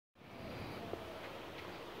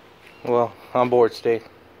Well, I'm bored today.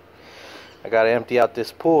 I gotta empty out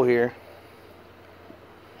this pool here.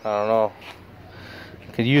 I don't know.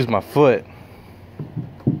 I could use my foot,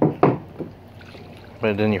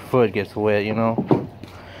 but then your foot gets wet, you know.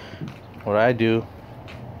 What I do,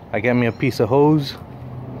 I get me a piece of hose,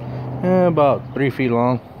 about 3 feet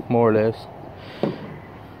long, more or less.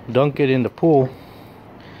 Dunk it in the pool.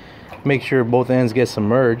 Make sure both ends get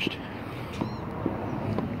submerged.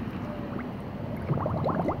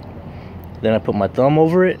 Then I put my thumb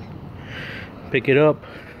over it, pick it up,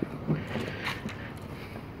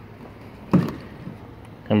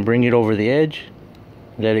 and bring it over the edge.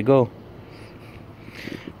 Let it go.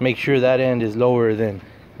 Make sure that end is lower than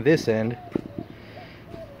this end,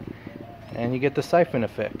 and you get the siphon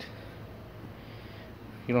effect.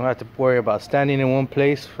 You don't have to worry about standing in one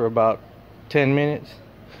place for about 10 minutes.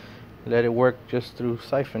 Let it work just through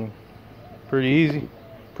siphoning. Pretty easy,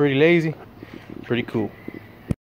 pretty lazy, pretty cool.